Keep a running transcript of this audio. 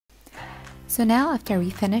So now after we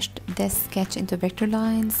finished this sketch into vector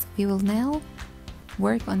lines, we will now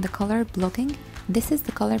work on the color blocking. This is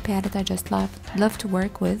the color palette I just love to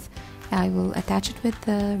work with. I will attach it with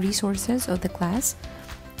the resources of the class.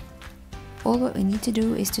 All what we need to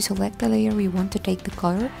do is to select the layer we want to take the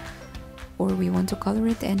color, or we want to color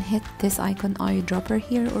it, and hit this icon eyedropper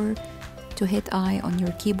here, or to hit I on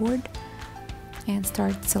your keyboard and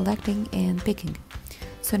start selecting and picking.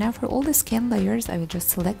 So now for all the skin layers, I will just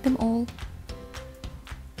select them all.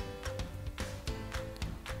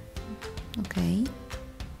 Okay,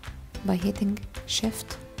 by hitting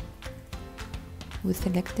shift with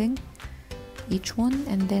selecting each one,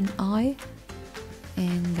 and then I,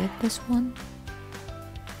 and get this one.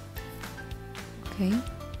 Okay,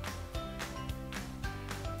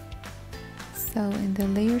 so in the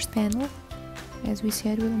layers panel, as we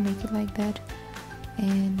said, we'll make it like that,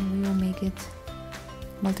 and we will make it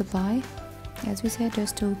multiply, as we said,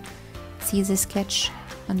 just to see the sketch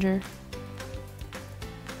under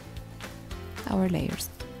our layers.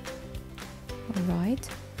 Alright,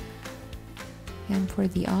 and for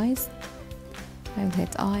the eyes, I'll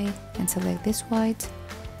hit I and select this white,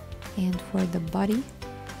 and for the body,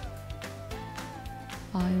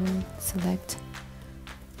 I will select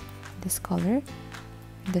this color,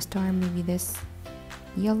 the star maybe this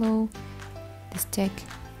yellow, the stick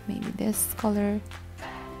maybe this color,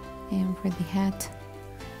 and for the hat,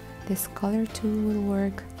 this color too will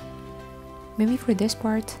work. Maybe for this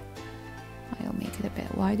part, I'll make it a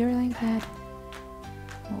bit wider like that.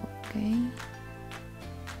 Okay,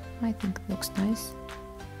 I think it looks nice.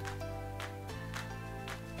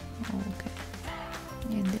 Okay,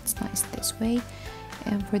 and it's nice this way.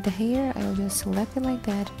 And for the hair, I'll just select it like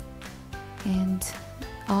that, and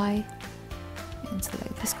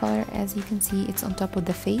select this color. As you can see, it's on top of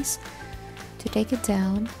the face. To take it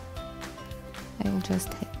down, I will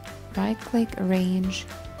just hit right click, arrange,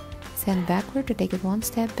 send backward to take it one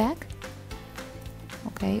step back.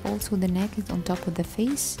 Okay, also the neck is on top of the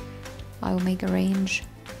face. I will make arrange,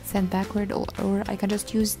 send backward, or I can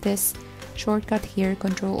just use this shortcut here,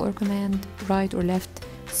 control or command right or left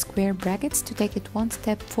square brackets, to take it one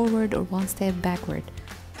step forward or one step backward.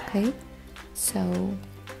 Okay, so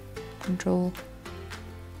control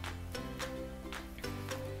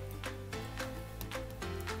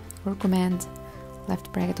or command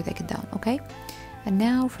left bracket to take it down. Okay, and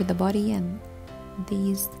now for the body and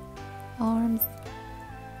these arms.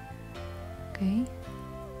 Okay,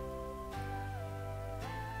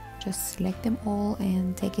 just select them all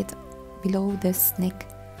and take it below this neck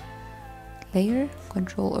layer,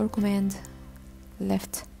 control or command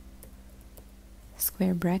left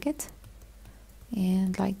square bracket,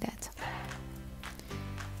 and like that.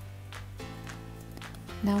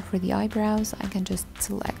 Now for the eyebrows, I can just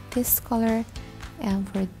select this color, and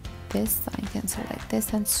for this I can select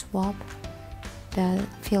this and swap the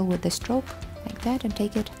fill with the stroke like that, and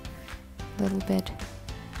take it a little bit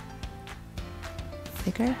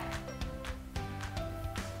thicker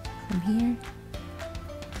from here.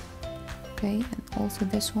 Okay, and also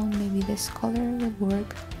this one, maybe this color will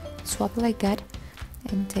work. Swap it like that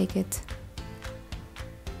and take it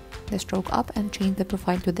the stroke up and change the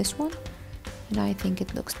profile to this one, and I think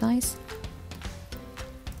it looks nice.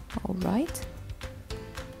 All right,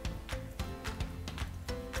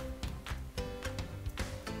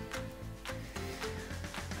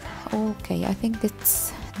 okay, I think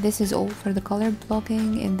this is all for the color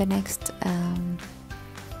blocking. In the next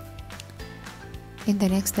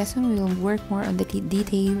lesson, we will work more on the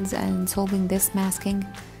details and solving this masking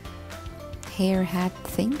hair hat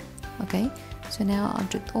thing. Okay, so now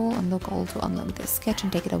object all, unlock all to unlock this sketch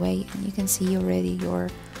and take it away, and you can see already your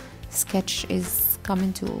sketch is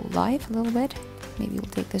coming to life a little bit. Maybe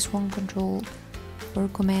we'll take this one, control or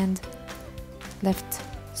command left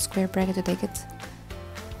square bracket to take it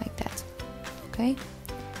like that. Okay,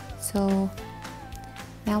 so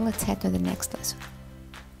now let's head to the next lesson.